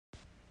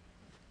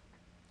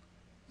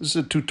This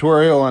is a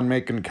tutorial on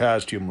making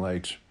costume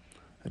legs.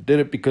 I did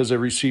it because I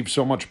received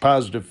so much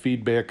positive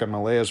feedback on my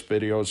last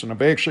videos, and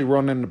I've actually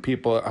run into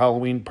people at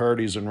Halloween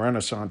parties and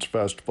Renaissance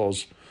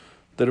festivals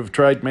that have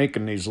tried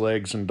making these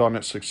legs and done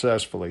it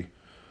successfully.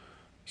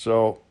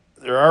 So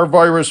there are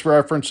virus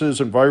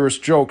references and virus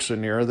jokes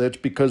in here. That's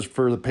because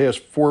for the past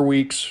 4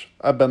 weeks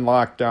I've been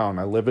locked down.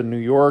 I live in New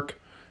York,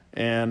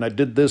 and I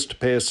did this to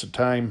pass the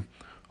time.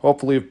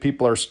 Hopefully, if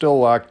people are still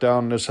locked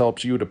down, this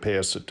helps you to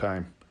pass the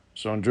time.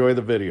 So enjoy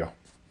the video.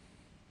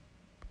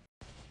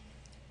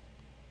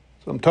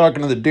 So I'm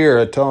talking to the deer.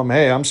 I tell them,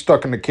 hey, I'm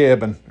stuck in the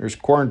cabin. There's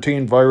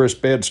quarantine, virus,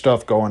 bad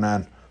stuff going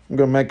on. I'm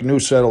going to make a new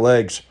set of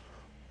legs.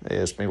 They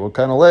asked me, what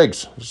kind of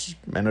legs? This is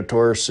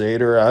Minotaur,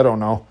 Satyr, I don't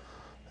know.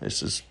 They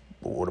says,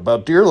 well, what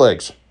about deer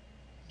legs? I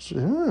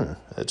said,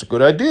 that's a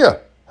good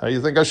idea. How do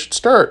you think I should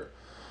start?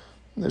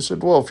 And they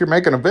said, well, if you're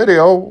making a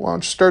video, why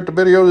don't you start the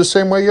video the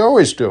same way you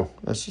always do?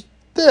 I said,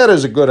 that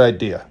is a good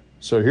idea.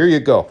 So here you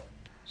go.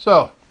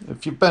 So,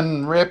 if you've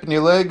been wrapping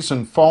your legs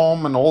in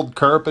foam and old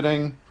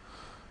carpeting,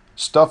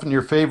 stuffing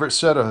your favorite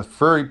set of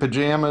furry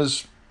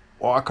pajamas,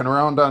 walking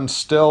around on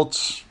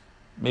stilts,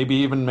 maybe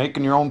even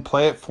making your own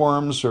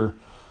platforms, or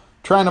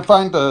trying to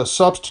find a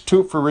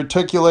substitute for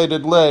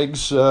reticulated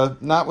legs,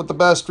 not with the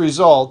best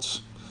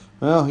results,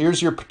 well,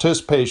 here's your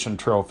participation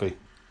trophy.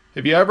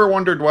 Have you ever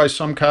wondered why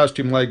some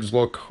costume legs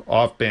look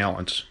off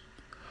balance?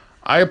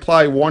 I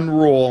apply one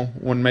rule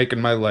when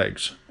making my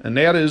legs, and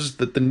that is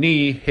that the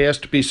knee has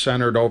to be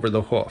centered over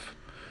the hoof.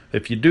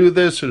 If you do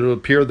this, it'll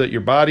appear that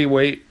your body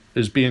weight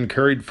is being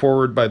carried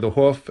forward by the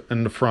hoof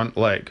and the front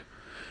leg.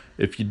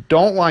 If you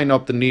don't line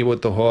up the knee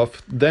with the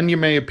hoof, then you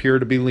may appear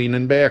to be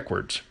leaning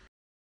backwards.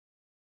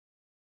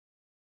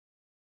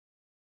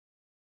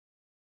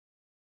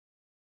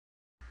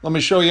 Let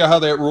me show you how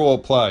that rule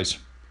applies.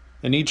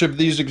 In each of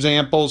these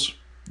examples,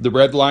 the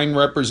red line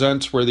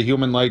represents where the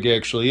human leg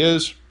actually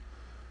is,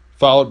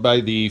 followed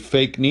by the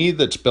fake knee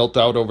that's built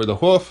out over the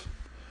hoof,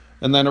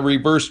 and then a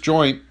reverse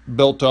joint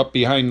built up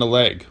behind the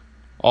leg.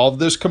 All of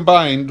this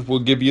combined will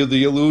give you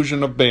the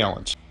illusion of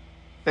balance.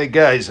 Hey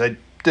guys, I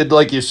did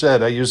like you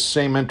said. I used the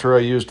same intro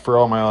I used for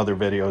all my other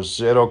videos. Is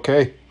that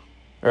okay?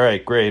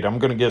 Alright, great. I'm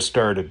going to get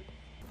started.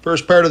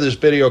 First part of this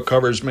video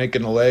covers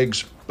making the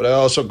legs, but I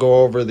also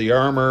go over the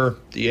armor,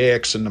 the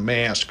axe, and the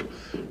mask.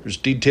 There's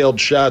detailed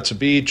shots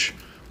of each,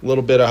 a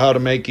little bit of how to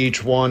make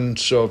each one,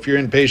 so if you're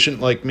impatient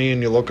like me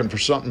and you're looking for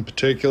something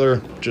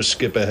particular, just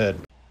skip ahead.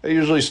 I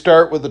usually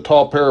start with a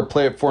tall pair of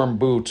platform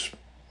boots.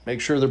 Make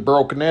sure they're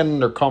broken in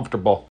and they're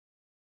comfortable.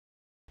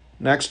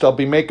 Next, I'll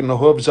be making the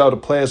hooves out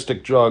of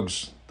plastic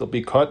jugs. They'll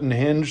be cut and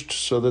hinged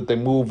so that they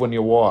move when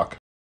you walk.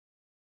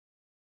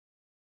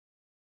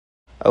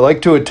 I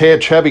like to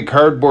attach heavy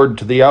cardboard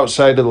to the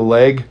outside of the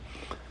leg.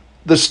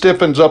 This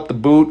stiffens up the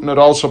boot, and it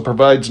also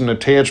provides an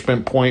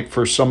attachment point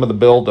for some of the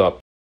buildup.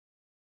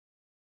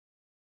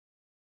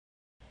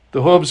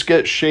 The hooves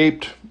get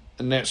shaped,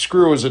 and that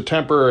screw is a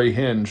temporary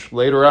hinge.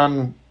 Later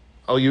on,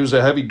 I'll use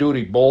a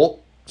heavy-duty bolt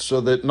so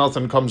that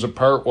nothing comes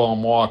apart while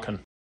I'm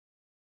walking.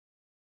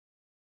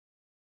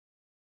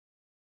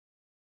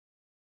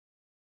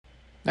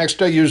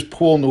 Next, I use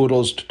pool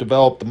noodles to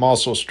develop the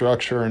muscle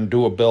structure and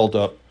do a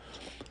buildup.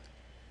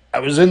 I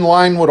was in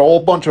line with a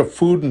whole bunch of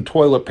food and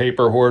toilet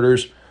paper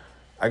hoarders.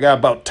 I got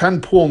about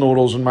 10 pool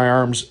noodles in my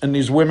arms, and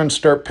these women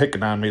start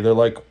picking on me. They're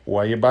like,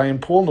 why are you buying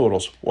pool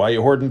noodles? Why are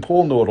you hoarding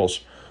pool noodles?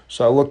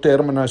 So I looked at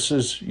them and I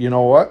says, you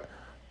know what?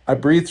 I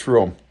breathe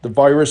through them. The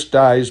virus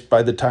dies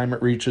by the time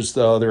it reaches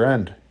the other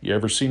end. You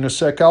ever seen a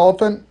sick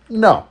elephant?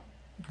 No.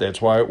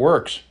 That's why it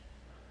works.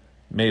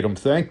 Made them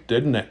think,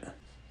 didn't it?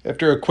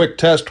 After a quick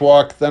test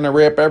walk, then I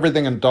wrap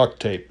everything in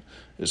duct tape.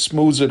 It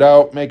smooths it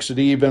out, makes it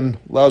even,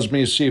 allows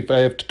me to see if I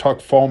have to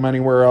tuck foam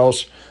anywhere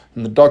else,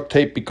 and the duct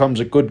tape becomes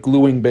a good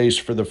gluing base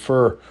for the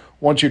fur.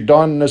 Once you're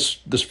done, this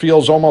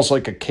feels almost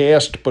like a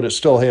cast, but it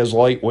still has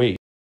light weight.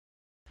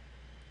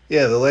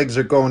 Yeah, the legs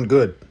are going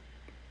good.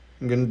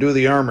 I'm going to do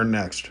the armor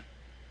next.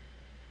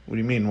 What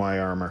do you mean, why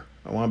armor?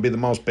 I want to be the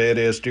most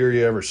badass deer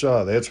you ever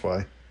saw, that's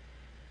why.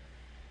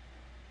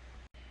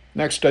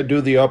 Next, I do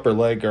the upper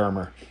leg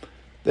armor.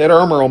 That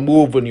armor will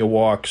move when you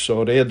walk,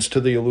 so it adds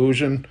to the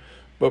illusion.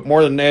 But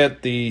more than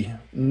that, the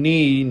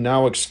knee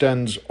now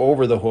extends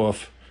over the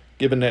hoof,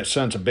 giving that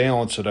sense of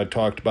balance that I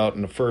talked about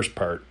in the first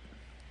part.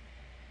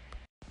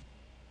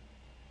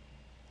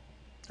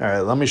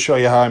 Alright, let me show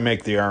you how I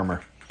make the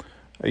armor.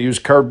 I use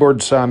cardboard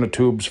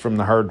sonotubes from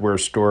the hardware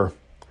store.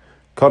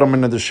 Cut them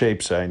into the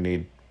shapes I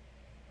need.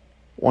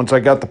 Once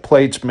I got the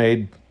plates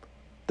made,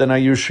 then I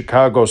use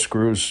Chicago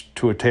screws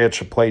to attach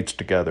the plates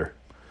together.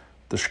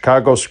 The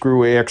Chicago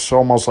screw acts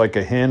almost like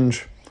a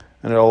hinge,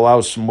 and it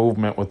allows some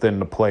movement within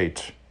the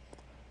plates.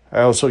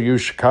 I also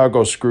use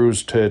Chicago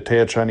screws to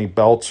attach any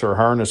belts or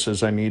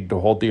harnesses I need to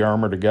hold the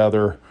armor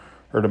together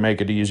or to make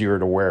it easier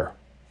to wear.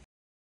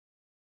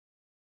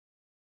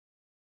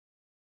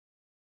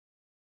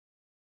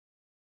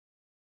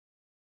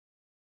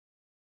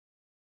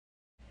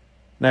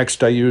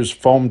 Next, I use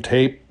foam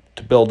tape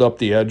to build up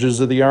the edges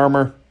of the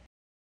armor.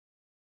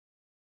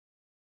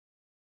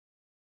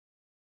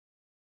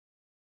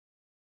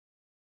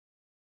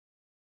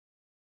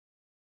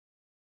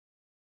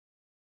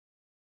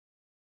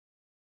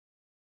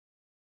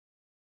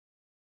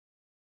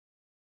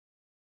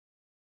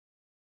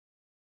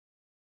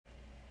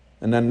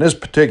 And then this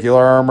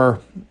particular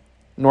armor,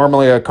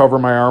 normally I cover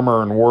my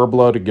armor in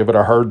warbler to give it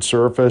a hard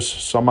surface.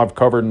 Some I've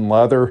covered in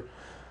leather.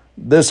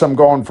 This I'm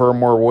going for a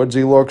more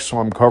woodsy look, so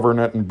I'm covering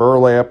it in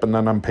burlap and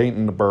then I'm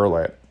painting the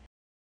burlap.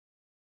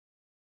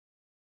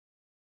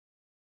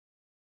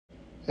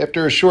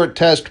 After a short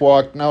test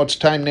walk, now it's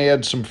time to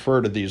add some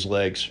fur to these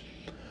legs.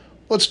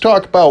 Let's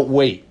talk about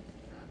weight.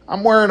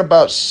 I'm wearing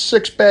about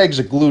 6 bags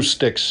of glue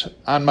sticks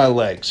on my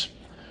legs.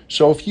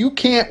 So if you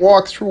can't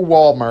walk through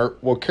Walmart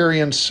while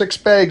carrying 6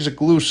 bags of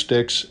glue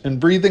sticks and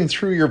breathing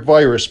through your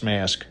virus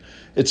mask,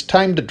 it's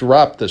time to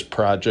drop this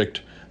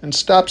project and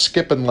stop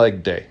skipping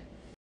leg day.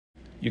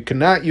 You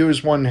cannot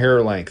use one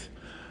hair length.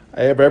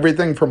 I have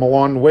everything from a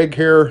long wig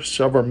hair,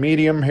 several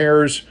medium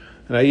hairs,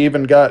 and I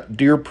even got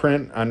deer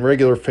print on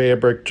regular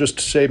fabric just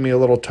to save me a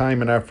little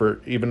time and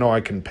effort, even though I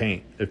can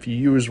paint. If you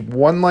use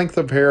one length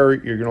of hair,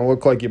 you're going to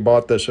look like you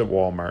bought this at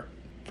Walmart.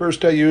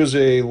 First, I use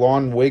a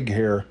long wig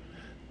hair.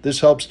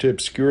 This helps to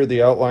obscure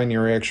the outline of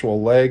your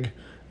actual leg,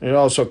 and it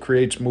also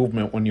creates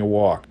movement when you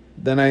walk.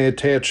 Then I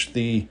attach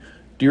the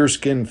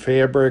deerskin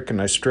fabric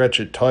and I stretch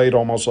it tight,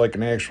 almost like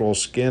an actual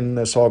skin.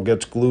 This all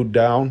gets glued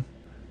down.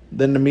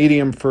 Then the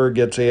medium fur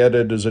gets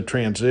added as a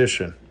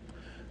transition.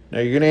 Now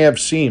you're going to have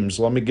seams.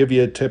 Let me give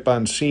you a tip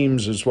on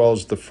seams as well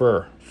as the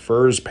fur.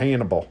 Fur is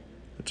paintable.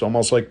 It's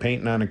almost like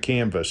painting on a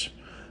canvas.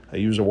 I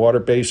use a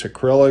water-based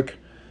acrylic.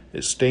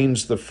 It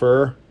stains the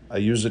fur. I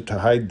use it to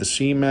hide the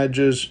seam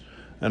edges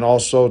and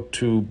also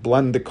to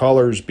blend the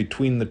colors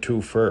between the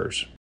two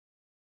furs.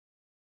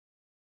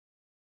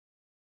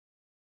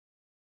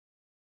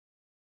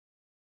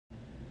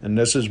 And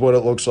this is what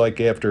it looks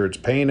like after it's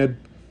painted.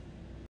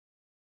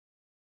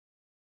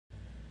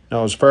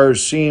 Now, as far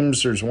as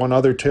seams, there's one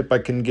other tip I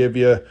can give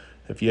you.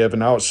 If you have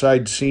an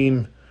outside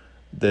seam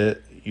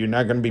that you're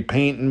not going to be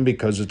painting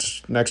because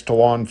it's next to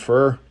lawn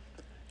fur,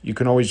 you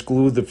can always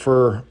glue the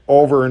fur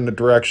over in the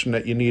direction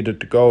that you need it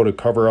to go to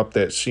cover up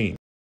that seam.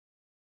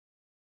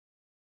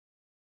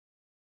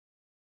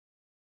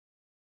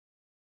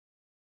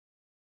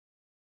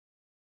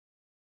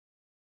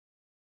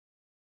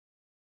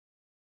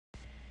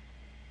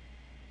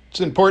 It's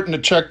important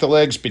to check the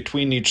legs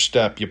between each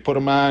step. You put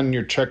them on,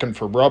 you're checking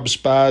for rub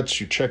spots,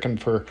 you're checking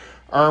for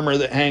armor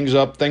that hangs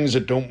up, things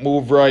that don't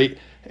move right,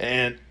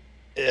 and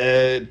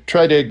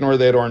try to ignore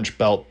that orange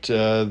belt.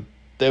 That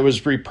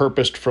was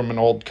repurposed from an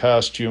old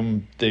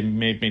costume. They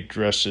made me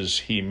dress as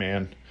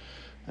He-Man,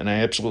 and I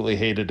absolutely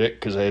hated it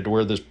because I had to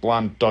wear this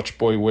blonde Dutch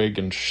boy wig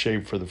and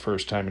shave for the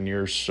first time in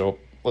years, so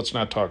let's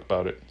not talk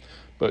about it.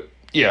 But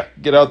yeah,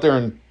 get out there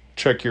and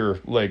check your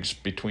legs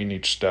between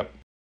each step.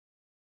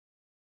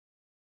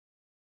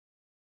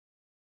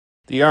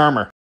 The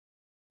armor.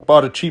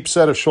 Bought a cheap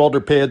set of shoulder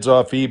pads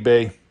off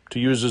eBay to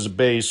use as a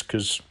base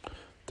because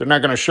they're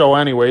not going to show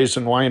anyways,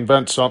 and why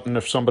invent something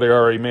if somebody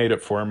already made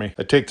it for me?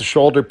 I take the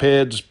shoulder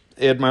pads,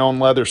 add my own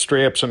leather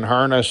straps and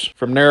harness.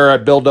 From there, I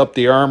build up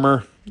the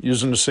armor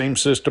using the same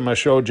system I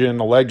showed you in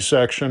the leg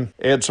section.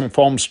 Add some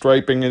foam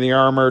striping in the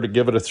armor to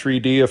give it a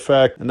 3D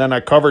effect. And then I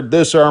covered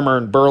this armor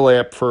in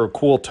burlap for a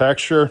cool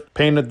texture.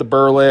 Painted the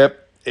burlap,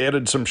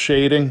 added some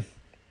shading,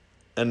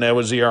 and that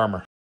was the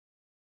armor.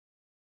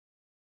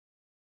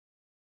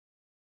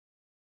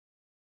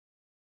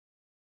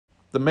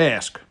 The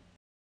mask.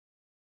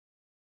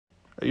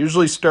 I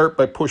usually start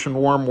by pushing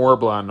warm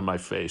warble onto my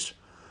face.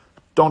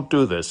 Don't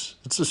do this.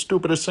 It's the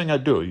stupidest thing I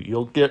do.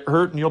 You'll get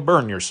hurt and you'll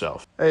burn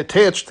yourself. I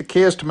attached the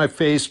cast of my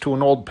face to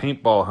an old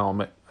paintball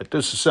helmet. I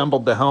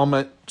disassembled the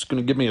helmet. It's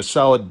going to give me a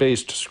solid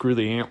base to screw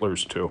the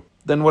antlers to.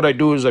 Then what I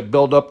do is I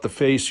build up the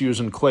face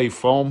using clay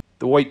foam.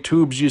 The white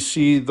tubes you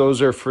see,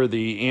 those are for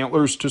the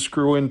antlers to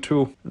screw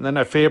into. And then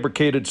I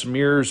fabricated some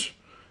ears,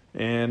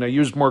 and I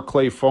used more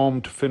clay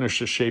foam to finish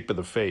the shape of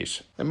the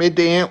face. I made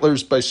the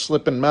antlers by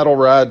slipping metal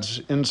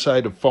rods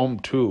inside of foam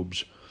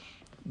tubes.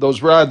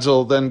 Those rods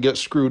will then get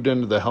screwed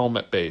into the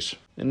helmet base.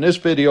 In this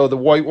video, the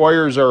white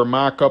wires are a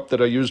mock-up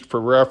that I used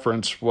for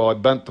reference while I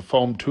bent the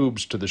foam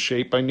tubes to the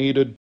shape I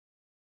needed.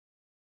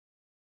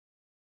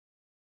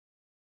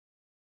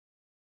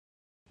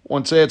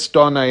 Once that's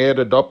done, I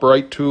added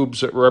upright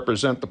tubes that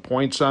represent the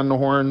points on the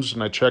horns,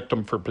 and I checked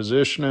them for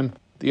positioning.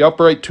 The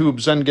upright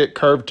tubes then get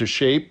carved to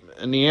shape,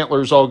 and the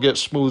antlers all get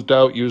smoothed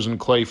out using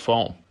clay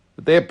foam.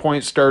 At that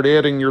point, start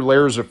adding your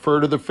layers of fur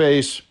to the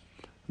face,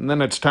 and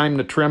then it's time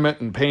to trim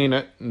it and paint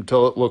it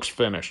until it looks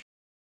finished.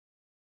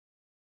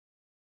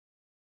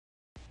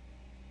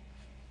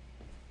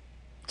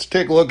 Let's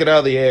take a look at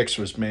how the axe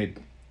was made.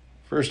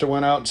 First, I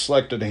went out and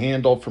selected a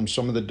handle from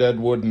some of the dead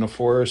wood in the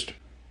forest,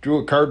 drew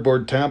a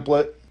cardboard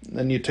template.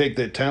 Then you take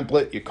that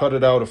template, you cut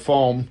it out of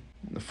foam.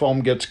 The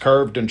foam gets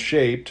carved and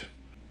shaped.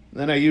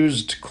 Then I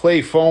used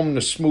clay foam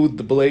to smooth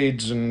the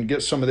blades and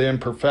get some of the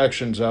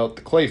imperfections out.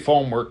 The clay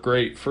foam worked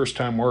great, first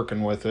time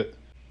working with it.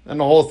 Then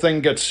the whole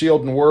thing gets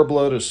sealed in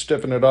Worbla to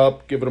stiffen it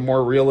up, give it a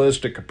more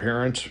realistic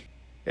appearance.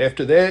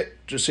 After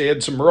that, just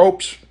add some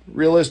ropes,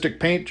 realistic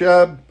paint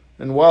job,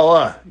 and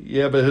voila,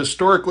 you have a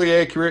historically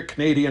accurate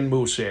Canadian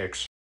moose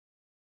axe.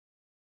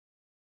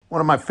 One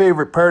of my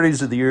favorite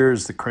parties of the year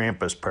is the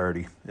Krampus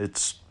party.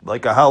 It's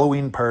like a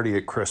Halloween party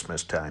at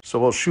Christmas time. So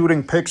while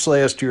shooting pics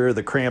last year of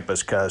the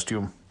Krampus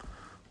costume,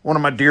 one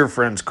of my dear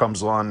friends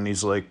comes along and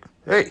he's like,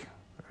 "Hey,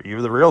 are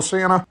you the real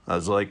Santa?" I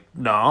was like,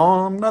 "No,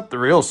 I'm not the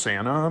real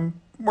Santa.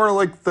 I'm more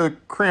like the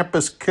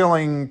Krampus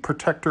killing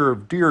protector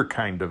of deer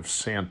kind of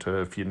Santa,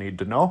 if you need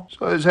to know."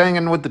 So I was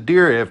hanging with the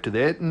deer after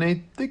that, and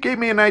they gave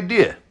me an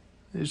idea.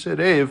 They said,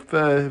 "Hey,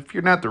 if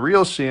you're not the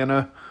real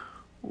Santa,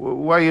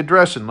 why are you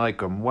dressing like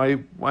them? Why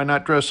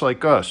not dress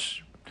like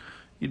us?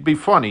 You'd be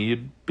funny.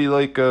 You'd be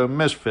like a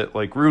misfit,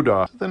 like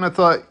Rudolph." Then I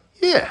thought,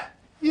 yeah,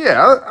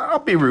 I'll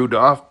be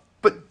Rudolph,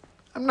 but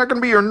I'm not going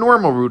to be your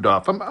normal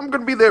Rudolph. I'm going to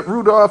be that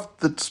Rudolph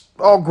that's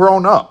all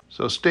grown up.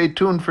 So stay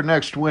tuned for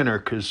next winter,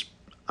 because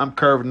I'm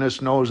carving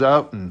this nose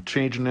out and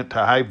changing it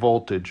to high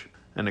voltage.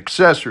 And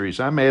accessories,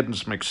 I'm adding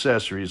some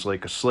accessories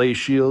like a sleigh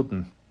shield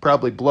and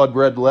probably blood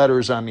red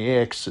letters on the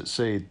axe that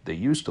say they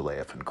used to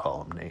laugh and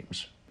call them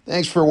names.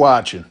 Thanks for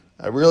watching.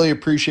 I really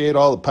appreciate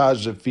all the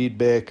positive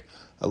feedback.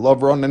 I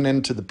love running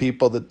into the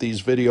people that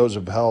these videos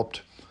have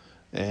helped.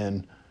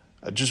 And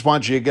I just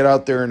want you to get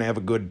out there and have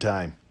a good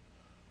time.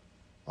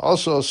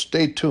 Also,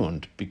 stay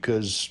tuned,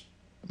 because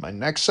my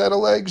next set of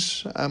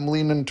legs, I'm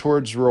leaning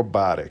towards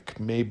robotic.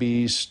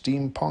 Maybe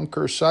steampunk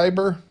or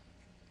cyber?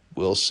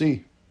 We'll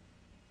see.